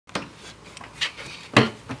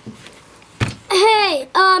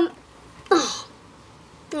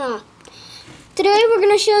Oh. Today we're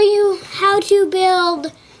going to show you how to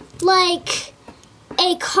build like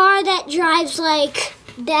a car that drives like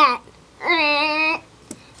that.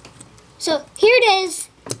 So here it is.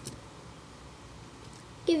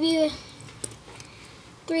 Give you a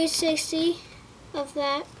 360 of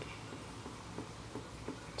that.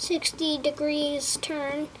 60 degrees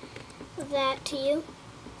turn of that to you.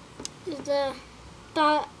 The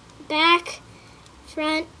back,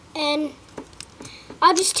 front, and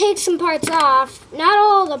I'll just take some parts off. Not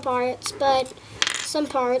all the parts, but some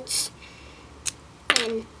parts,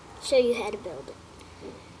 and show you how to build it.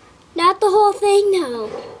 Not the whole thing, no.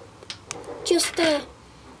 Just the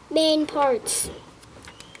main parts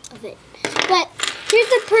of it. But here's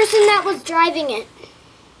the person that was driving it.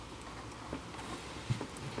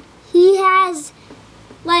 He has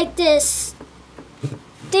like this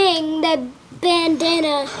thing, that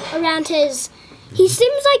bandana around his. He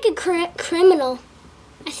seems like a criminal.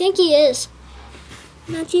 I think he is.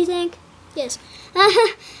 Don't you think? Yes.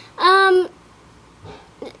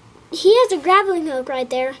 He has a grappling hook right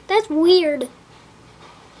there. That's weird.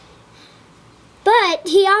 But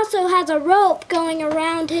he also has a rope going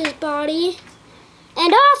around his body.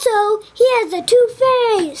 And also, he has a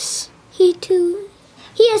two-face. He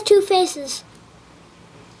has two faces.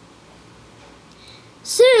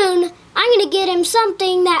 Soon, I'm going to get him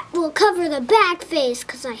something that will cover the back face,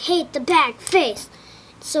 because I hate the back face.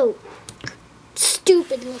 It's so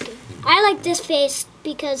stupid looking. I like this face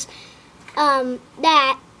because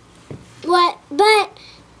but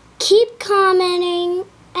keep commenting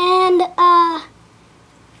and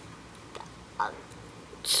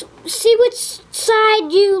see which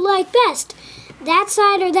side you like best. That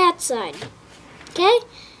side or that side. Okay?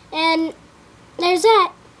 And there's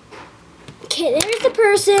that. Okay, there's the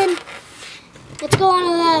person. Let's go on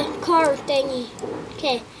to the car thingy.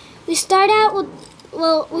 Okay, we start out with,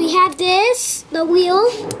 well, we have this, the wheel,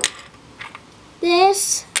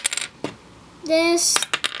 this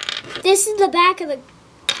is the back of the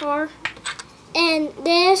car, and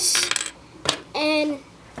this, and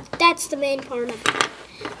that's the main part of it.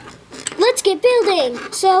 Let's get building.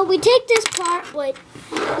 So we take this part,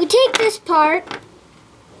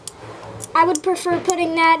 I would prefer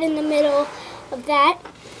putting that in the middle of that,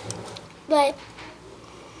 but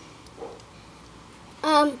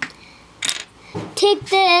take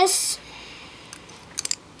this,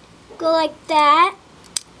 go like that,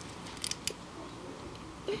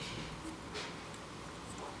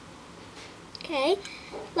 okay,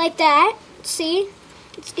 like that. See,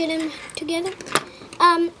 let's get them together.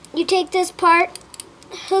 You take this part,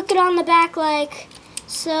 hook it on the back like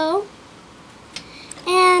so,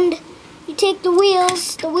 and you take the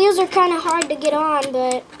wheels. The wheels are kind of hard to get on,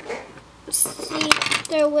 but see,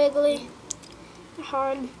 they're wiggly. They're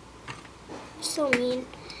hard. They're so mean.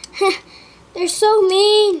 They're so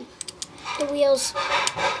mean, the wheels.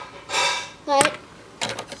 But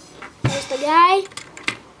there's the guy.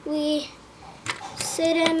 We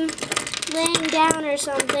sit him laying down or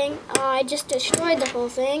something. Oh, I just destroyed the whole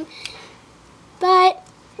thing. But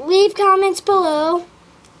leave comments below.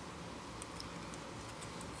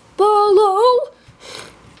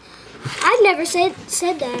 I've never said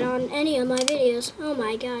that on any of my videos. Oh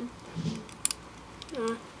my god.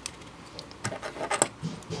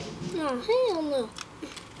 Oh hell no.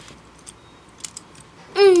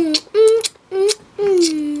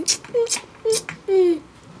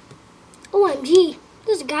 OMG.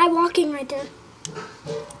 There's a guy walking right there.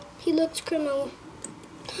 He looks criminal.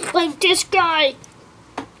 Like this guy.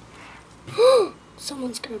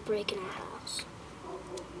 Someone's gonna break in our house.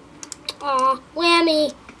 Aw,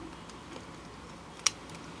 whammy.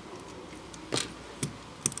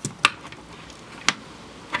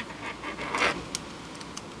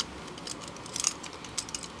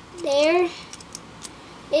 There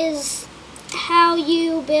is how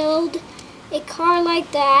you build a car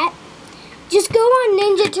like that. Just go on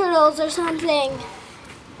Ninja Turtles or something.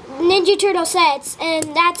 Ninja Turtle sets,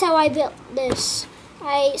 and that's how I built this.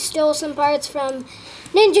 I stole some parts from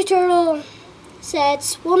Ninja Turtle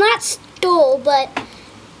sets. Well, not stole, but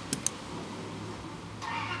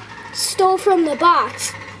stole from the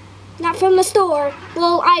box. Not from the store.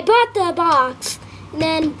 Well, I bought the box, and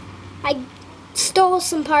then I stole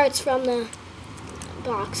some parts from the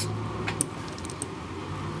box.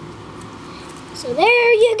 So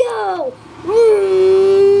there you go.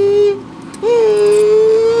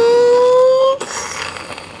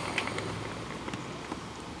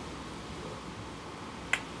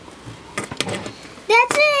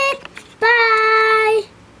 That's it. Bye.